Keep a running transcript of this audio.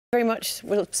Very much.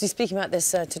 We'll be speaking about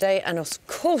this today and, of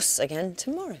course, again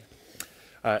tomorrow.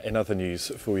 In other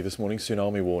news for you this morning,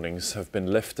 tsunami warnings have been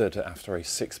lifted after a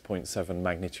 6.7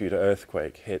 magnitude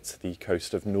earthquake hit the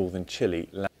coast of northern Chile.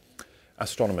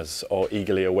 Astronomers are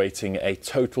eagerly awaiting a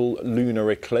total lunar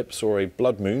eclipse, or a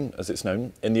blood moon as it's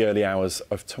known, in the early hours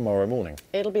of tomorrow morning.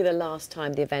 It'll be the last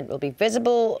time the event will be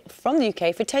visible from the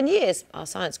UK for 10 years. Our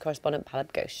science correspondent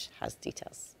Palab Ghosh has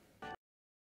details.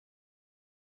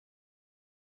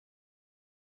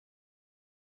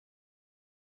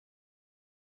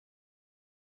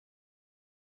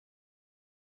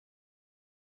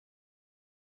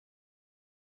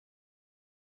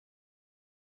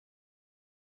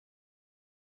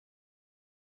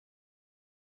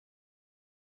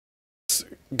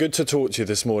 Good to talk to you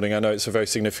this morning. I know it's a very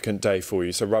significant day for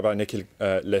you. So, Rabbi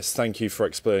Nicholas, thank you for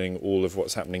explaining all of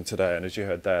what's happening today. And as you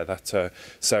heard there, that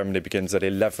ceremony begins at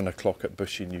 11 o'clock at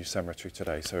Bushey New Cemetery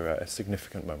today. So, a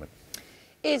significant moment.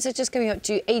 It's just coming up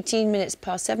to 18 minutes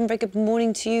past 7. Very good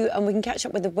morning to you. And we can catch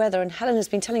up with the weather. And Helen has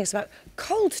been telling us about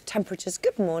cold temperatures.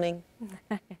 Good morning.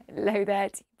 Hello there.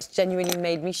 It's genuinely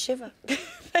made me shiver.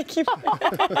 Thank you.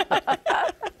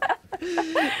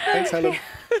 Thanks, Helen.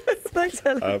 Thanks,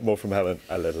 Helen. More from Helen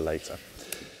a little later.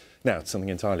 Now, it's something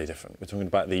entirely different. We're talking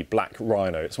about the black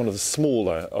rhino. It's one of the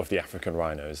smaller of the African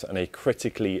rhinos and a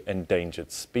critically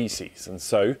endangered species. And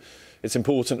so it's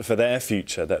important for their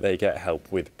future that they get help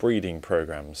with breeding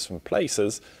programmes from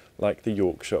places like the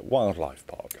Yorkshire Wildlife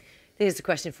Park. Here's a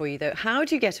question for you, though. How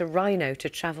do you get a rhino to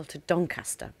travel to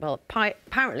Doncaster? Well,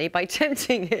 apparently by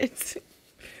tempting it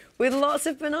with lots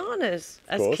of bananas,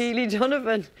 as Keely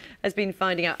Donovan has been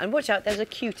finding out. And watch out, there's a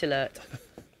cute alert.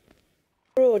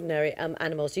 Extraordinary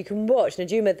animals. You can watch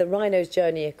Najuma the rhino's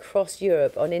journey across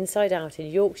Europe on Inside Out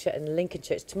in Yorkshire and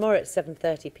Lincolnshire. It's tomorrow at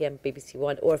 7:30 p.m. BBC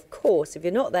One. Or, of course, if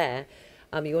you're not there,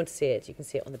 you want to see it, you can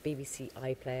see it on the BBC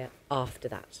iPlayer after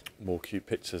that. More cute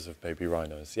pictures of baby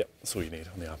rhinos. Yep, that's all you need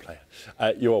on the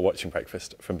iPlayer. You are watching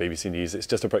Breakfast from BBC News. It's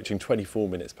just approaching 24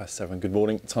 minutes past 7. Good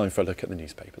morning. Time for a look at the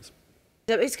newspapers.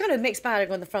 It's kind of a mixed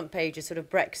bag on the front page, sort of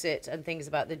Brexit and things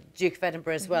about the Duke of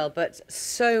Edinburgh as well, but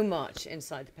so much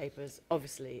inside the papers,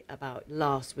 obviously, about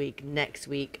last week, next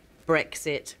week,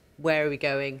 Brexit, where are we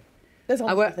going?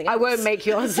 I won't make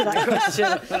you answer that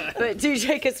question, but do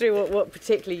take us through what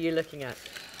particularly you're looking at.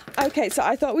 OK, so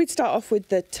I thought we'd start off with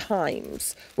the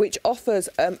Times, which offers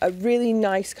a really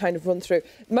nice kind of run-through.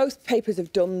 Most papers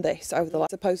have done this over the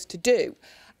last supposed to do.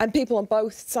 And people on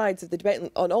both sides of the debate,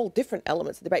 on all different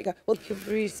elements of the debate, go, well,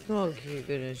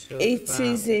 it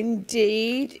is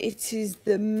indeed, it is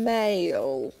the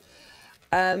Mail.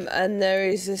 And there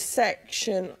is a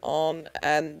section on...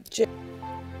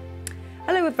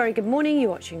 Hello, a very good morning. You're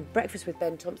watching Breakfast with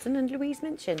Ben Thompson and Louise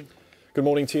Minchin. Good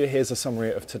morning to you. Here's a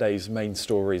summary of today's main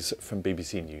stories from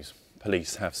BBC News.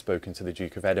 Police have spoken to the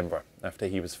Duke of Edinburgh after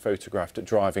he was photographed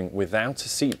driving without a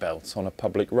seatbelt on a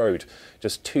public road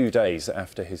just 2 days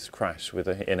after his crash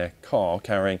in a car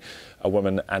carrying a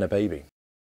woman and a baby.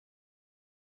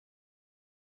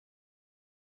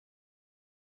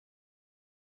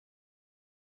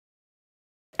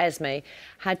 Esme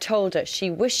had told her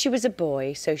she wished she was a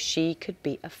boy so she could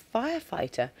be a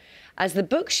firefighter, as the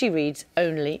books she reads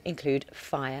only include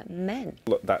firemen.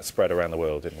 Look, that spread around the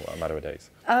world in a matter of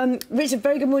days. Richard,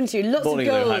 very good morning to you. Lots of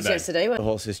goals yesterday. The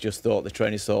horses just thought, the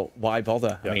trainers thought, why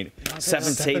bother? Yeah. I mean,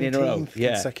 17 in a row.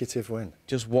 Consecutive win.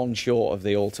 Just one short of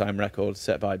the all-time record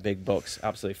set by Big Bucks.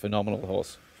 Absolutely phenomenal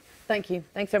horse. Thank you.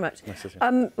 Thanks very much. Nice to see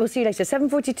you. We'll see you later.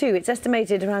 7:42. It's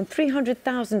estimated around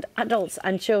 300,000 adults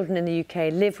and children in the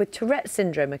UK live with Tourette's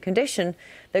syndrome, a condition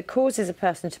that causes a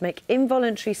person to make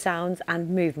involuntary sounds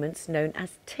and movements known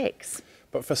as tics.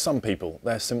 But for some people,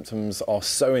 their symptoms are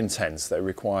so intense they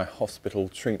require hospital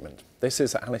treatment. This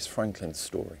is Alice Franklin's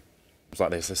story. It's like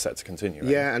this is set to continue.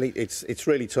 Right? Yeah, and it's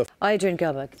really tough. Adrian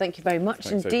Gerberg, thank you very much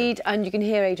indeed. Adrian. And you can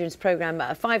hear Adrian's programme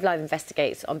 5 Live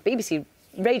Investigates on BBC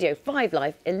Radio 5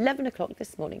 Live, 11 o'clock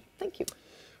this morning. Thank you.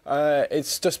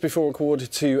 It's just before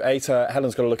 7:45.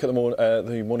 Helen's got a look at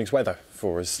the morning's weather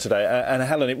for us today. And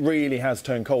Helen, it really has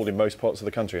turned cold in most parts of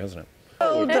the country, hasn't it?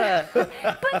 Colder.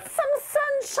 But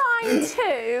some sunshine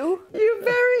too. You're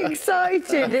very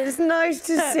excited. It's nice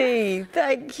to see.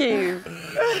 Thank you.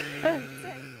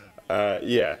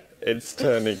 Yeah, it's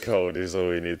turning cold is all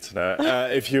we need to know.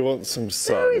 If you want some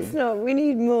sun... No, it's not. We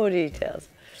need more details.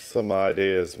 Some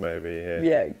ideas maybe here.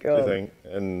 Yeah, go on. I think,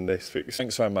 in this week.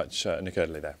 Thanks very much, Nick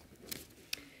Earley there.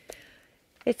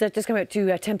 It's just coming up to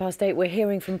 8:10. We're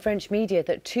hearing from French media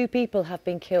that 2 people have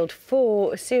been killed,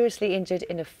 4 seriously injured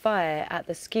in a fire at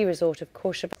the ski resort of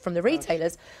Courchevel. From the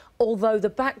retailers, although the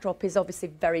backdrop is obviously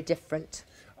very different.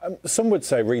 Some would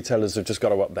say retailers have just got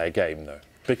to up their game, though.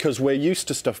 because we're used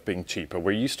to stuff being cheaper,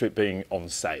 we're used to it being on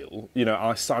sale. You know,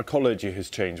 our psychology has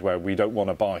changed where we don't want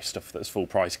to buy stuff that's full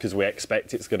price because we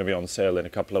expect it's going to be on sale in a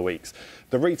couple of weeks.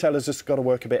 The retailers just got to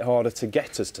work a bit harder to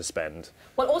get us to spend.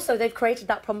 Well, also, they've created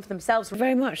that problem for themselves. Thank you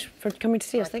very much for coming to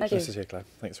see us. Thank you. Nice to see you, Claire.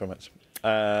 Thanks very much.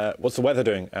 What's the weather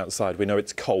doing outside? We know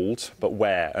it's cold, but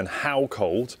where and how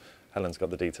cold? Helen's got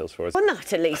the details for us. Well,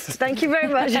 that at least. Thank you very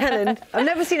much, Helen. I've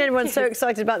never seen anyone so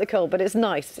excited about the cold, but it's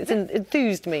nice. It's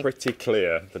enthused me. Pretty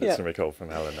clear that it's going to be cold from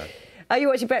Helen now. Are you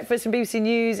watching Breakfast from BBC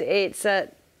News? It's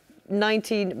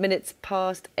 19 minutes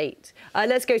past 8.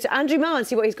 Let's go to Andrew Marr and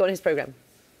see what he's got in his programme.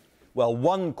 Well,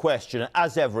 one question,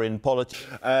 as ever in politics.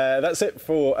 That's it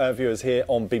for viewers here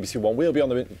on BBC One. We'll be on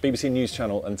the BBC News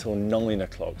channel until 9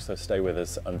 o'clock, so stay with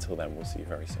us until then. We'll see you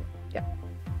very soon. Yeah.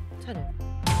 Turn it.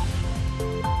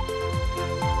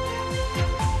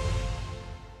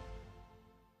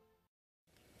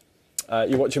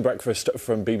 You're watching Breakfast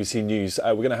from BBC News.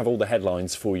 We're going to have all the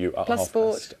headlines for you at Plus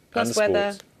sport, plus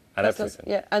weather. And everything.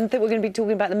 Yeah, and we're going to be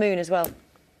talking about the moon as well.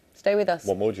 Stay with us.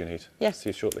 What more do you need? Yes. See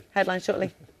you shortly. Headlines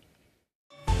shortly.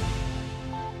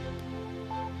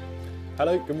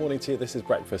 Hello, good morning to you. This is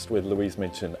Breakfast with Louise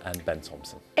Minchin and Ben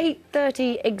Thompson.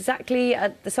 8:30 exactly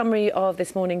at the summary of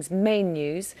this morning's main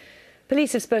news.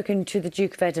 Police have spoken to the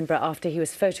Duke of Edinburgh after he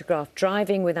was photographed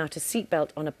driving without a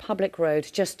seatbelt on a public road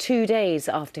just 2 days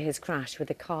after his crash with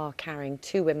a car carrying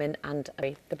 2 women and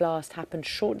the blast happened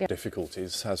shortly.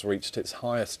 Difficulties has reached its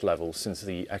highest level since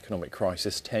the economic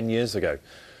crisis 10 years ago.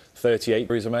 38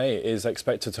 Theresa May is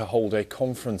expected to hold a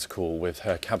conference call with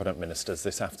her cabinet ministers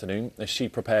this afternoon as she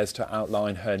prepares to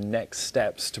outline her next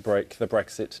steps to break the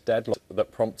Brexit deadlock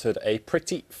that prompted a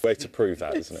pretty way to prove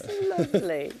that, isn't it? It's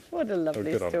lovely. What a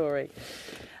lovely good on story.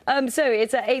 So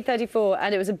it's at 8:34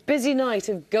 and it was a busy night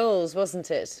of goals, wasn't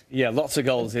it? Yeah, lots of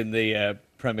goals in the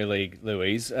Premier League,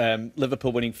 Louise.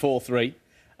 Liverpool winning 4-3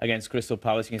 against Crystal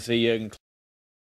Palace. You can see Jurgen